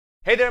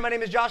Hey there, my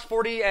name is Josh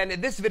Forti, and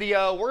in this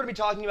video, we're going to be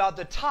talking about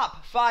the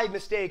top 5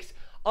 mistakes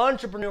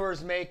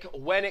entrepreneurs make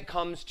when it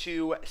comes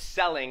to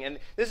selling. And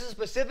this is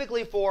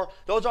specifically for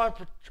those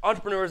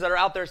entrepreneurs that are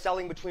out there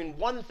selling between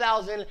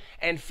 $1,000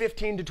 and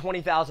 $15,000 to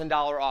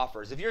 $20,000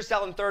 offers. If you're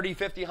selling $30,000,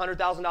 $50,000,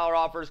 $100,000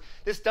 offers,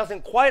 this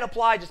doesn't quite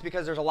apply just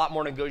because there's a lot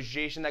more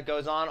negotiation that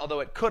goes on,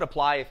 although it could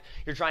apply if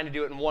you're trying to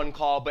do it in one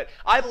call. But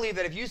I believe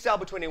that if you sell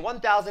between a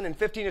 $1,000 and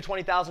 $15,000 to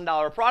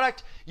 $20,000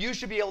 product, you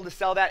should be able to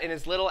sell that in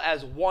as little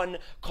as one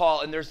call.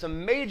 And there's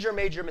some major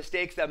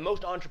mistakes that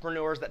most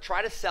entrepreneurs that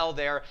try to sell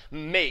there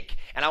make.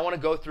 And I want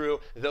to go through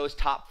those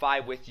top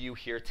 5 with you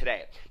here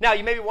today. Now,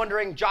 you may be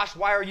wondering, Josh,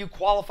 why are you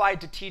qualified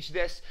to teach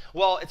this?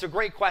 Well, it's a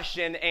great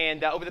question.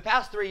 And over the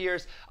past 3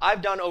 years,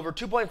 I've done over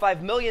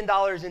 $2.5 million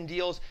in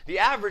deals, the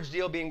average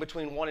deal being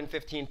between $1,000 and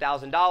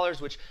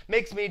 $15,000, which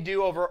makes me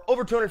do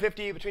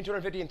between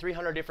 250 and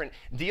 300 different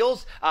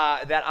deals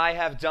that I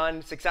have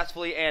done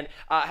successfully, and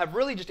have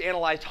really just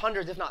analyzed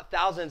hundreds, if not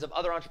thousands, of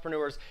other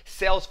entrepreneurs'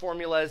 sales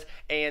formulas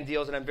and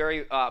deals, and I'm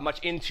very much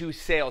into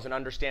sales and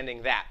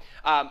understanding that.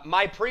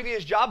 My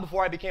previous job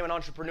before I became an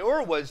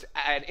entrepreneur was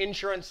an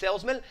insurance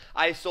salesman.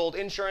 I sold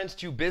insurance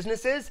to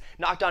businesses,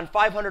 knocked on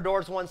 500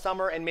 doors one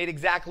summer, and made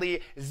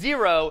exactly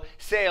 0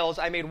 sales.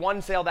 I made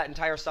 1 sale that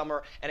entire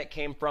summer, and it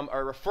came from a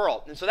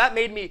referral. And so that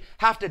made me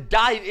have to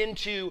dive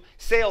into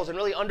sales and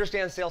really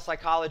understand sales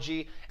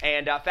psychology.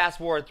 And fast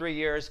forward 3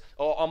 years,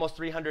 almost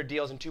 300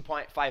 deals, and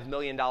 $2.5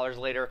 million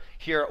later,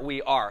 here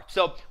we are.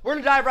 So we're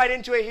going to dive right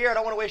into it here. I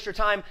don't want to waste your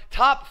time.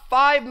 Top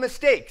 5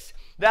 mistakes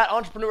that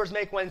entrepreneurs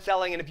make when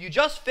selling. And if you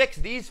just fix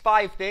these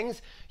 5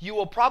 things, you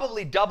will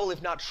probably double,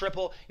 if not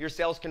triple, your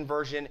sales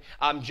conversion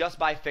just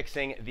by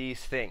fixing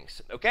these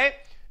things, okay?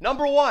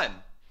 Number 1,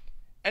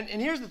 and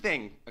here's the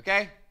thing,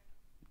 okay?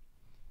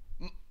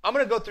 I'm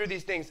going to go through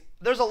these things.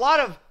 There's a lot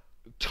of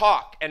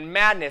talk and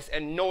madness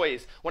and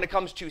noise when it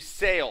comes to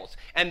sales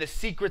and the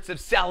secrets of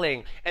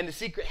selling and the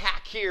secret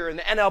hack here and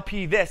the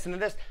NLP this and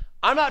this.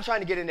 I'm not trying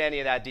to get into any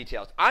of that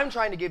details. I'm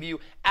trying to give you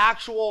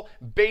actual,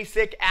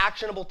 basic,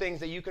 actionable things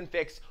that you can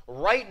fix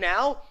right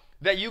now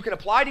that you can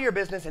apply to your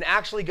business and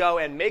actually go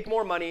and make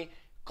more money,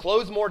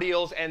 close more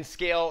deals, and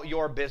scale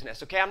your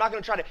business, okay? I'm not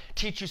going to try to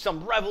teach you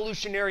some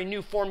revolutionary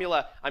new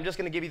formula. I'm just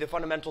going to give you the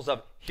fundamentals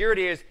of here it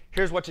is,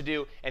 here's what to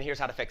do, and here's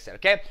how to fix it,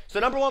 okay? So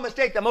number 1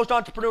 mistake that most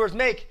entrepreneurs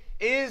make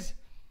is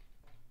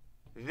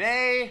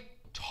they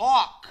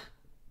talk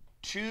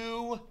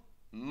too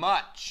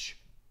much.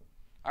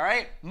 All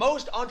right?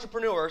 Most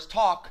entrepreneurs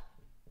talk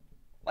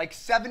like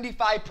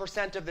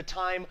 75% of the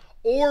time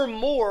or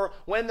more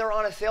when they're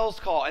on a sales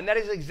call. And that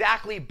is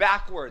exactly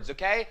backwards,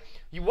 okay?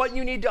 What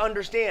you need to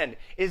understand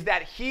is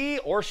that he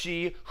or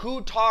she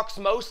who talks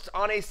most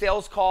on a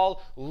sales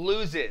call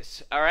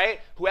loses, all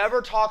right?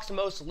 Whoever talks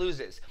most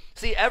loses.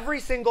 See, every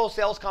single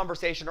sales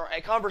conversation or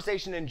a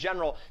conversation in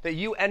general that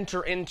you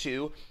enter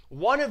into,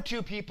 one of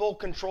 2 people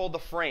control the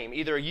frame,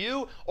 either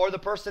you or the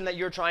person that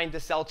you're trying to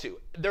sell to.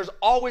 There's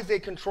always a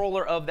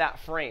controller of that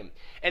frame.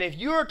 And if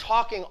you're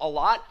talking a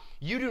lot,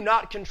 you do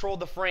not control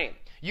the frame.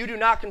 You do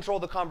not control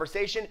the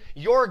conversation.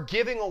 You're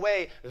giving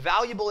away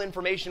valuable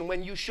information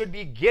when you should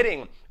be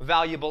getting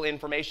valuable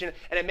information,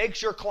 and it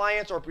makes your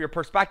clients or your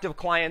prospective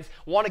clients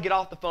want to get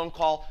off the phone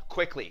call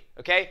quickly,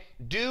 okay?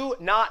 Do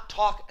not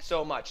talk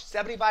so much.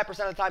 75% of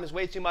the time is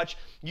way too much.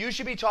 You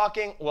should be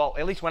talking, well,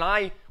 at least when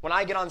I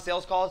get on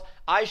sales calls,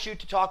 I shoot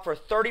to talk for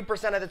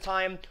 30% of the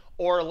time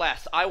or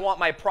less. I want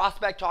my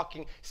prospect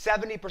talking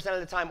 70%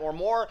 of the time or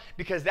more,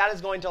 because that is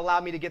going to allow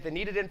me to get the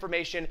needed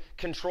information,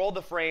 control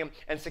the frame,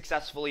 and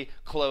successfully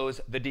close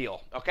the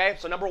deal, okay?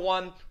 So number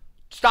 1,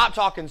 stop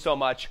talking so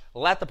much.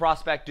 Let the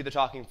prospect do the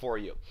talking for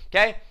you,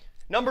 okay?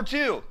 Number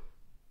 2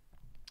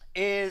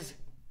 is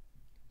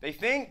they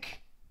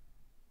think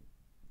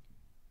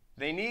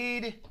they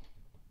need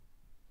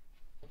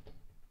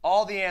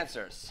all the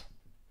answers.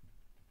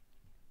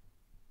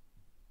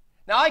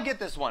 Now, I get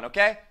this one,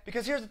 okay?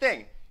 Because here's the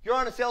thing. You're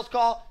on a sales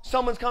call,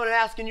 someone's coming and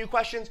asking you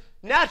questions.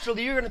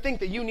 Naturally, you're going to think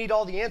that you need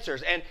all the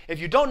answers. And if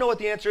you don't know what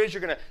the answer is,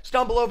 you're going to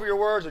stumble over your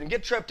words and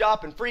get tripped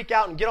up and freak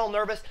out and get all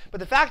nervous. But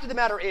the fact of the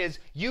matter is,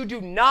 you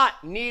do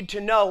not need to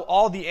know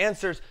all the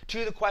answers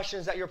to the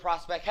questions that your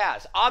prospect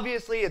has.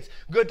 Obviously, it's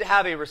good to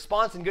have a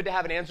response and good to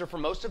have an answer for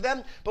most of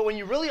them. But when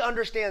you really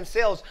understand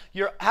sales,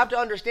 you have to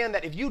understand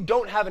that if you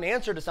don't have an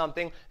answer to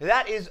something,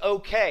 that is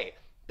okay.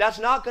 That's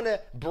not going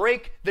to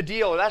break the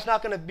deal, or that's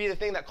not going to be the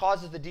thing that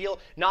causes the deal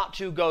not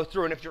to go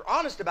through. And if you're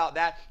honest about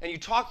that and you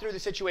talk through the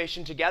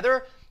situation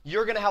together,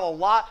 you're going to have a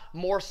lot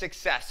more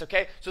success,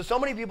 okay? So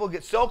many people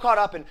get so caught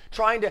up in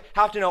trying to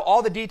have to know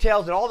all the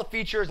details and all the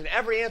features and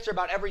every answer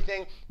about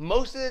everything.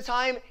 Most of the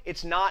time,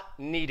 it's not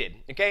needed,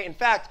 okay? In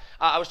fact,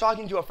 I was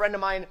talking to a friend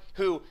of mine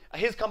who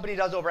his company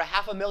does over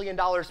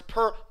 $500,000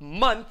 per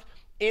month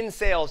in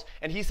sales,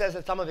 and he says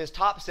that some of his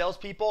top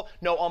salespeople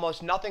know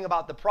almost nothing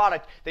about the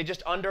product. They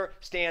just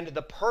understand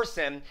the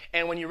person,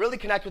 and when you really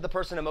connect with the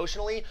person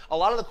emotionally, a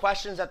lot of the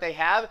questions that they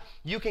have,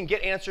 you can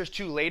get answers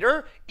to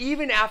later,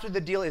 even after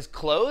the deal is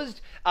closed,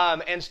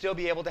 and still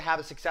be able to have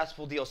a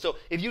successful deal. So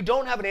if you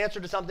don't have an answer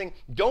to something,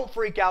 don't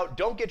freak out,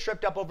 don't get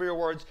tripped up over your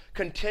words,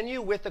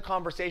 continue with the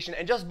conversation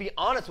and just be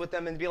honest with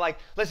them and be like,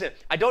 listen,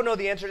 I don't know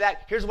the answer to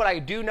that. Here's what I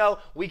do know.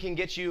 We can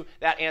get you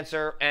that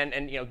answer,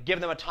 and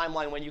give them a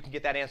timeline when you can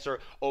get that answer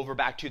over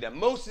back to them.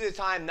 Most of the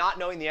time, not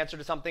knowing the answer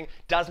to something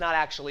does not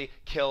actually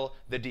kill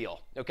the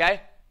deal,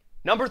 okay?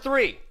 Number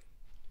three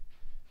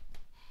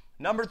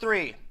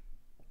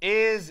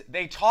is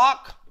they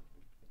talk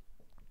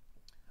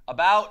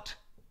about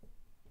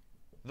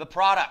the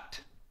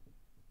product.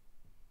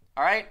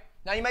 All right?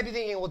 Now you might be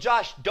thinking, well,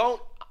 Josh,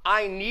 don't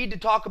I need to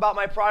talk about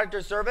my product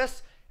or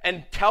service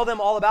and tell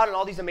them all about it and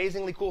all these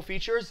amazingly cool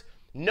features?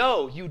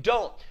 No, you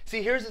don't.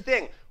 See, here's the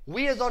thing.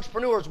 We as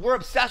entrepreneurs, we're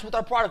obsessed with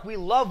our product. We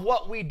love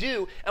what we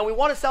do, and we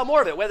want to sell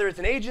more of it, whether it's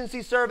an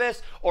agency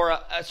service or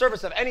a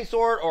service of any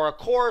sort, or a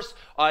course,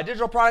 a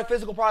digital product,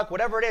 physical product,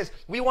 whatever it is.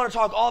 We want to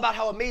talk all about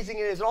how amazing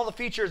it is and all the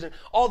features and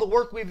all the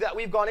work that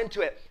we've gone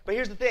into it. But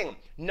here's the thing.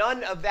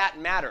 None of that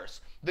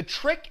matters. The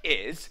trick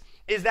is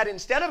that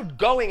instead of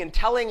going and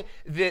telling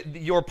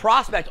your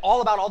prospect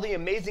all about all the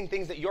amazing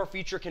things that your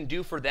feature can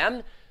do for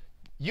them,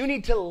 you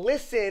need to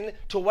listen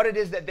to what it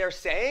is that they're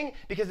saying,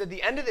 because at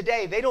the end of the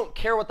day, they don't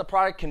care what the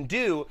product can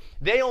do.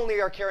 They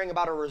only are caring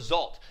about a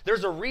result.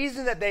 There's a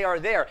reason that they are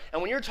there.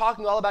 And when you're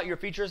talking all about your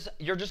features,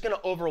 you're just going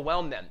to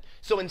overwhelm them.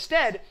 So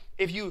instead,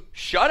 if you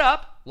shut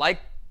up, like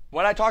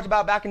what I talked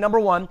about back in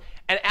number 1,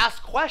 and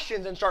ask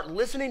questions and start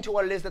listening to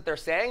what it is that they're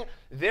saying,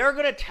 they're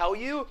going to tell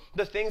you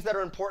the things that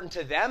are important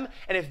to them.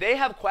 And if they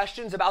have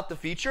questions about the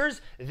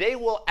features, they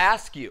will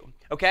ask you.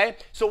 Okay?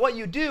 So what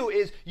you do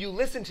is you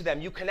listen to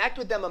them, you connect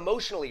with them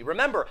emotionally.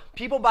 Remember,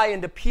 people buy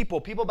into people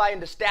buy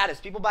into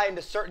status, people buy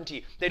into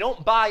certainty. They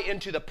don't buy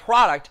into the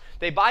product,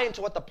 they buy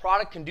into what the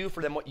product can do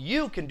for them, what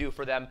you can do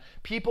for them.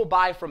 People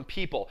buy from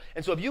people.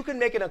 And so if you can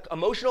make an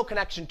emotional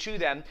connection to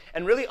them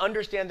and really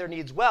understand their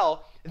needs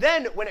well,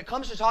 then when it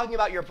comes to talking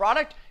about your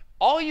product,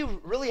 all you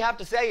really have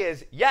to say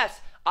is,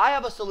 yes, I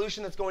have a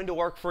solution that's going to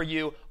work for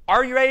you.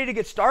 Are you ready to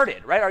get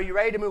started, right? Are you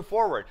ready to move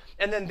forward?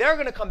 And then they're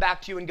going to come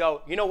back to you and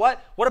go, you know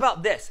what? What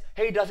about this?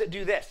 Hey, does it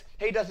do this?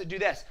 Hey, does it do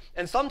this?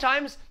 And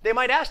sometimes they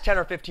might ask 10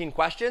 or 15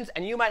 questions,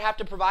 and you might have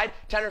to provide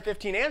 10 or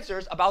 15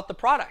 answers about the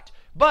product.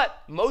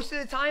 But most of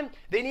the time,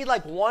 they need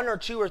like 1 or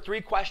 2 or 3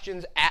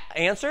 questions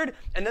answered,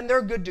 and then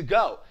they're good to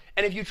go.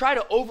 And if you try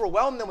to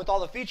overwhelm them with all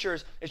the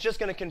features, it's just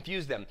going to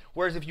confuse them.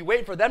 Whereas if you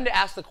wait for them to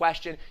ask the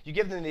question, you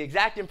give them the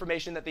exact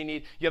information that they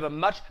need, you have a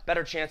much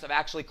better chance of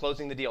actually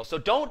closing the deal. So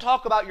don't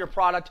talk about your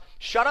product,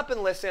 shut up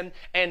and listen,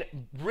 and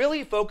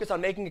really focus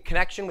on making a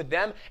connection with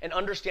them and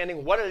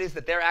understanding what it is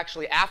that they're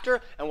actually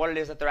after and what it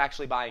is that they're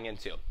actually buying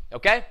into.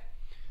 Okay?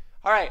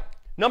 All right,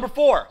 number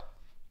 4,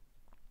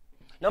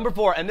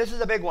 and this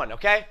is a big one,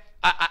 okay?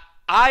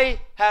 I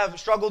have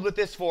struggled with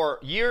this for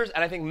years,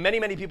 and I think many,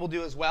 many people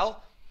do as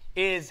well,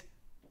 is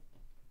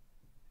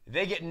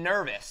they get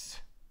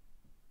nervous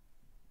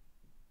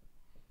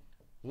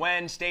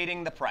when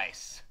stating the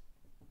price.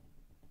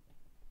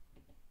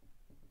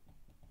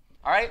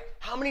 All right?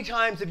 How many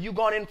times have you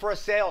gone in for a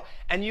sale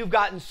and you've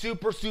gotten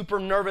super, super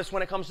nervous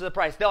when it comes to the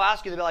price? They'll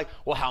ask you, they'll be like,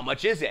 well, how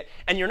much is it?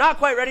 And you're not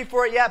quite ready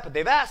for it yet, but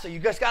they've asked, so you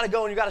just got to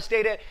go and you got to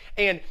state it.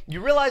 And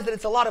you realize that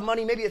it's a lot of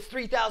money. Maybe it's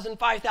 $3,000,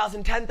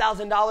 $5,000,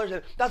 $10,000,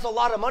 and that's a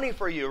lot of money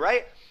for you,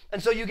 right?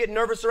 And so you get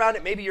nervous around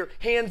it. Maybe your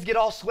hands get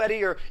all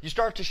sweaty, or you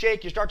start to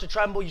shake, you start to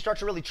tremble, you start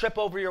to really trip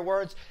over your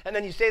words, and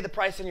then you say the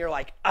price and you're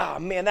like, oh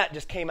man, that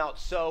just came out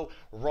so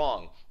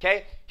wrong,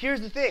 okay?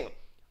 Here's the thing.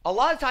 A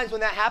lot of times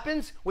when that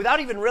happens, without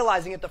even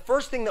realizing it, the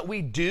first thing that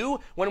we do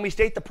when we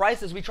state the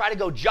price is we try to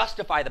go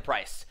justify the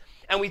price.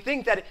 And we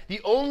think that the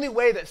only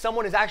way that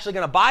someone is actually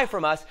going to buy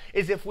from us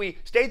is if we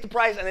state the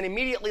price and then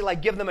immediately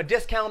like give them a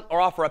discount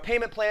or offer a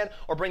payment plan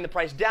or bring the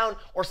price down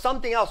or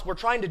something else. We're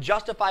trying to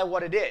justify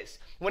what it is.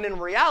 When in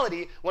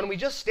reality, when we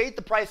just state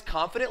the price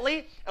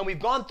confidently and we've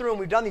gone through and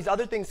we've done these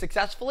other things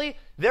successfully,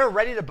 they're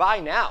ready to buy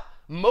now.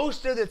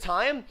 Most of the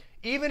time,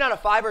 even on a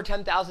 $5,000 or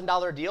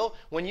 $10,000 deal,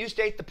 when you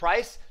state the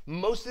price,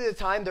 most of the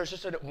time there's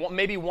just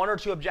maybe 1 or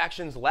 2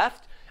 objections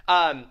left.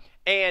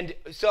 And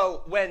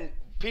so when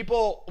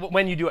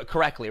you do it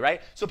correctly,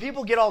 right? So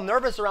people get all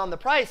nervous around the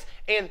price,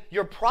 and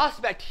your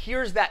prospect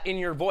hears that in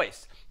your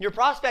voice. Your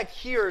prospect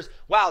hears,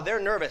 wow, they're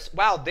nervous.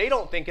 Wow, they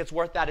don't think it's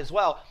worth that as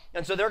well.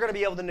 And so they're going to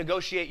be able to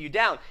negotiate you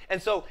down. And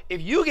so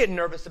if you get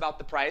nervous about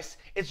the price,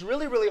 it's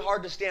really, really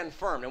hard to stand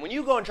firm. And when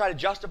you go and try to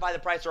justify the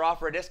price or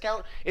offer a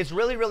discount, it's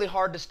really, really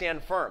hard to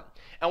stand firm.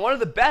 And one of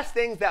the best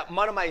things that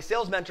one of my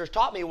sales mentors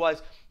taught me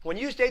was when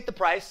you state the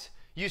price,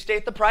 you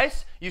state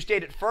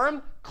it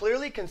firm,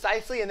 clearly,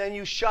 concisely, and then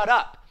you shut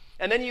up.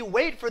 And then you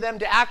wait for them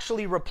to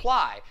actually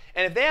reply.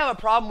 And if they have a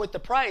problem with the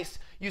price,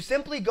 you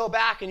simply go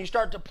back and you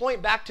start to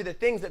point back to the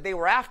things that they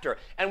were after.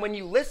 And when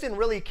you listen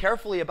really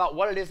carefully about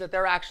what it is that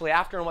they're actually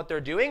after and what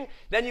they're doing,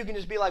 then you can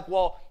just be like,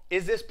 well,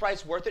 is this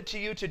price worth it to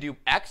you to do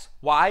X,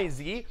 Y,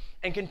 Z,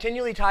 and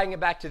continually tying it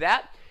back to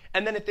that.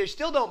 And then if they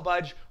still don't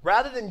budge,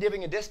 rather than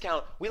giving a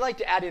discount, we like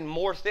to add in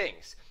more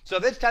things. So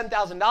if it's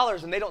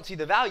 $10,000 and they don't see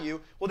the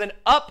value, well then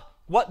up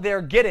what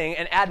they're getting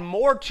and add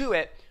more to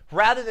it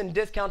rather than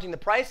discounting the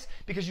price,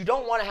 because you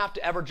don't want to have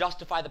to ever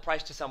justify the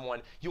price to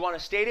someone. You want to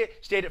state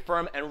it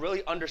firm, and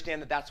really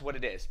understand that that's what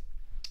it is.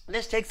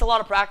 This takes a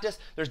lot of practice.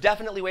 There's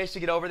definitely ways to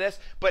get over this,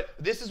 but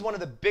this is one of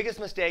the biggest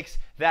mistakes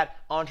that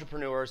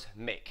entrepreneurs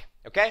make,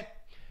 okay?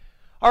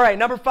 All right,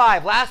 number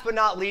 5, last but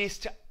not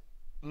least,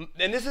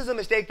 and this is a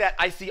mistake that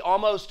I see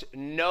almost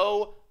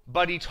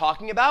nobody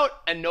talking about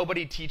and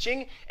nobody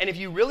teaching. And if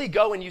you really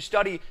go and you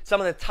study some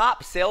of the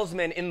top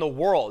salesmen in the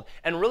world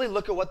and really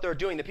look at what they're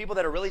doing, the people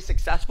that are really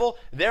successful,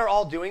 they're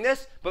all doing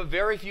this, but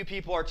very few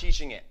people are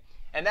teaching it.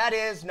 And that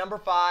is number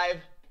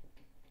 5,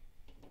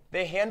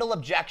 they handle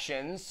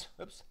objections.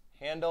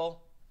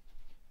 Handle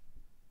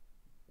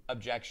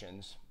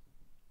objections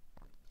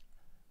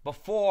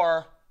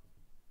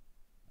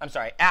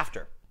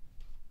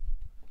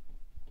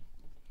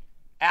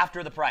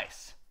after the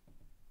price.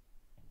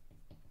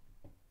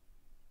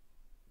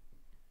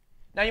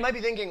 Now you might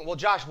be thinking, well,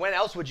 Josh, when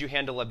else would you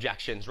handle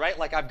objections, right?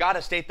 Like, I've got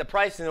to state the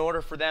price in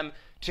order for them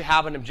to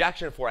have an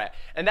objection for it.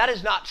 And that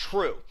is not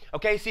true.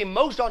 Okay, see,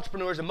 most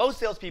entrepreneurs and most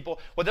salespeople,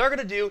 what they're going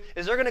to do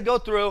is they're going to go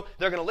through,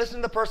 they're going to listen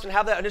to the person,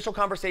 have that initial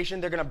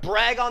conversation, they're going to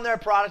brag on their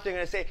product, they're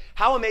going to say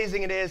how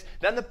amazing it is,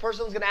 then the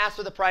person's going to ask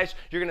for the price,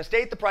 you're going to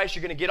state the price,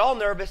 you're going to get all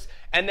nervous,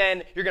 and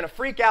then you're going to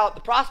freak out,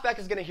 the prospect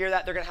is going to hear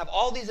that, they're going to have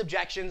all these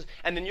objections,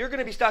 and then you're going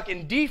to be stuck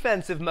in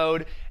defensive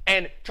mode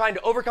and trying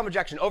to overcome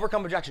objection over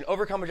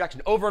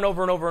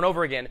and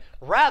over again,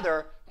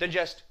 rather than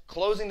just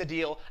closing the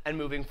deal and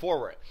moving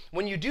forward.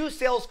 When you do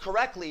sales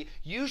correctly,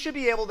 you should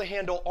be able to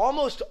handle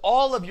almost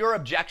all of your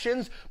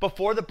objections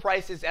before the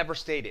price is ever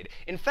stated.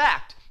 In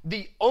fact,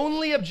 the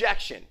only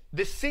objection,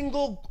 the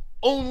single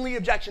only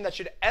objection that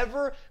should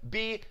ever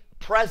be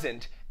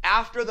present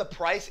after the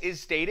price is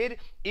stated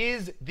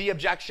is the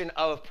objection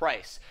of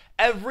price.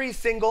 Every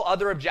single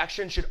other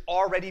objection should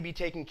already be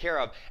taken care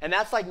of. And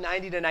that's like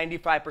 90 to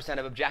 95%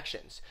 of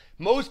objections.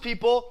 Most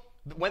people,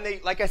 when they,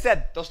 like I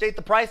said, they'll state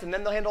the price and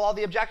then they'll handle all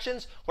the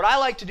objections. What I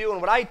like to do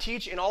and what I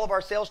teach in all of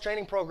our sales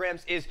training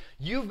programs is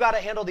you've got to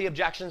handle the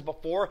objections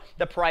before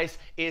the price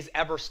is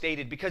ever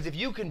stated. Because if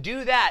you can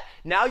do that,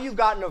 now you've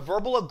gotten a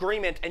verbal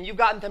agreement and you've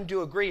gotten them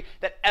to agree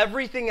that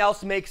everything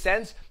else makes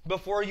sense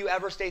before you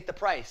ever state the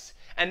price.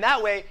 And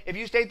that way, if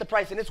you state the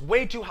price and it's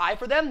way too high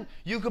for them,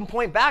 you can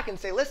point back and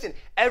say, listen,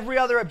 every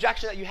other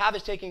objection that you have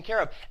is taken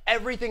care of.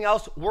 Everything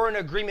else we're in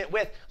agreement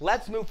with.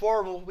 Let's move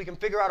forward. We can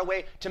figure out a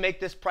way to make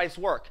this price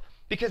work.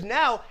 Because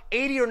now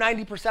 80 or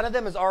 90% of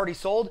them is already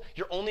sold.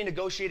 You're only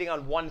negotiating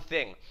on one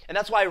thing. And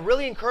that's why I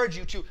really encourage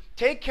you to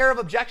take care of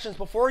objections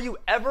before you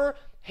ever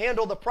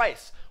handle the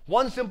price.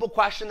 One simple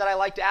question that I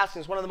like to ask,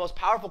 and it's one of the most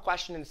powerful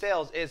questions in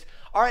sales, is,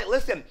 all right,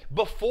 listen,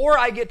 before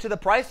I get to the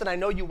price, and I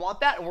know you want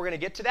that, and we're going to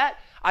get to that,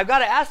 I've got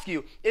to ask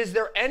you, is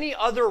there any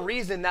other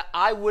reason that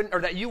I wouldn't,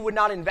 or that you would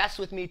not invest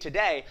with me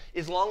today,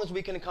 as long as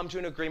we can come to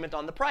an agreement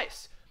on the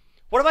price?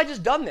 What have I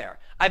just done there?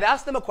 I've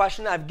asked them a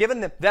question, I've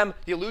given them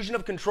the illusion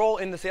of control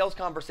in the sales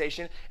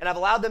conversation, and I've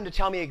allowed them to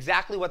tell me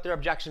exactly what their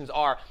objections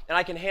are, and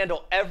I can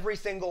handle every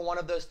single one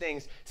of those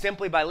things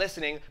simply by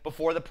listening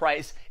before the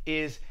price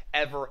is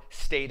ever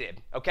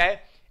stated, okay?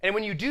 And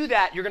when you do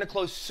that, you're gonna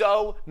close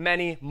so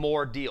many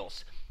more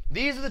deals.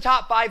 These are the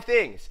top 5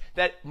 things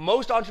that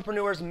most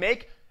entrepreneurs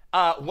make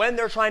when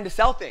they're trying to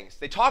sell things.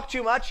 They talk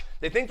too much.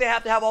 They think they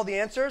have to have all the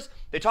answers.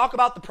 They talk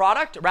about the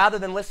product rather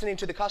than listening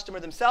to the customer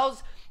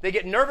themselves. They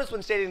get nervous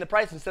when stating the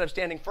price instead of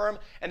standing firm,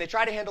 and they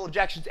try to handle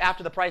objections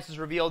after the price is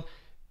revealed.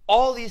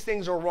 All these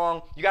things are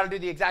wrong. You got to do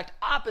the exact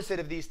opposite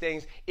of these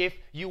things if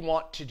you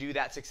want to do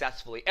that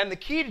successfully. And the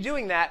key to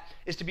doing that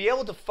is to be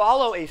able to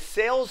follow a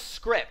sales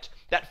script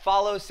that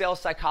follows sales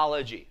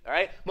psychology, all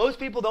right? Most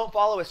people don't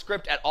follow a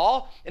script at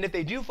all, and if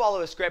they do follow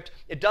a script,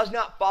 it does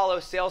not follow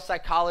sales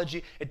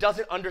psychology. It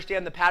doesn't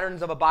understand the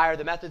patterns of a buyer,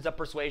 the methods of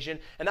persuasion,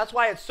 and that's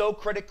why it's so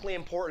critically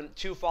important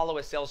to follow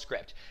a sales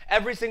script.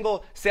 Every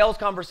single sales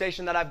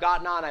conversation that I've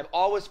gotten on, I've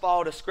always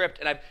followed a script,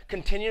 and I've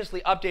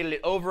continuously updated it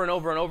over and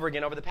over and over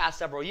again over the past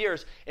several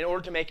years in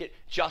order to make it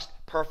just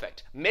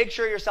perfect. Make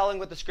sure you're selling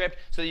with the script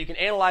so that you can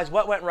analyze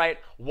what went right,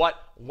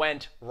 what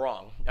went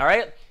wrong, all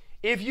right?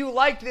 If you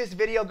liked this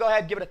video, go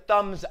ahead, give it a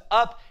thumbs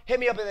up. Hit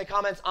me up in the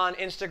comments on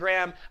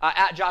Instagram,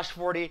 at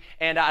Josh40,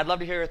 and I'd love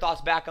to hear your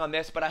thoughts back on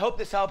this. But I hope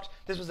this helped.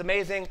 This was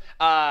amazing,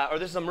 or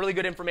this is some really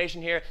good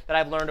information here that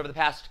I've learned over the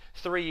past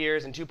 3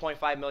 years and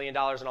 $2.5 million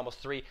and almost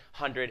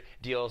 300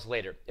 deals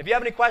later. If you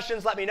have any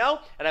questions, let me know,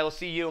 and I will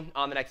see you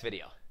on the next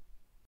video.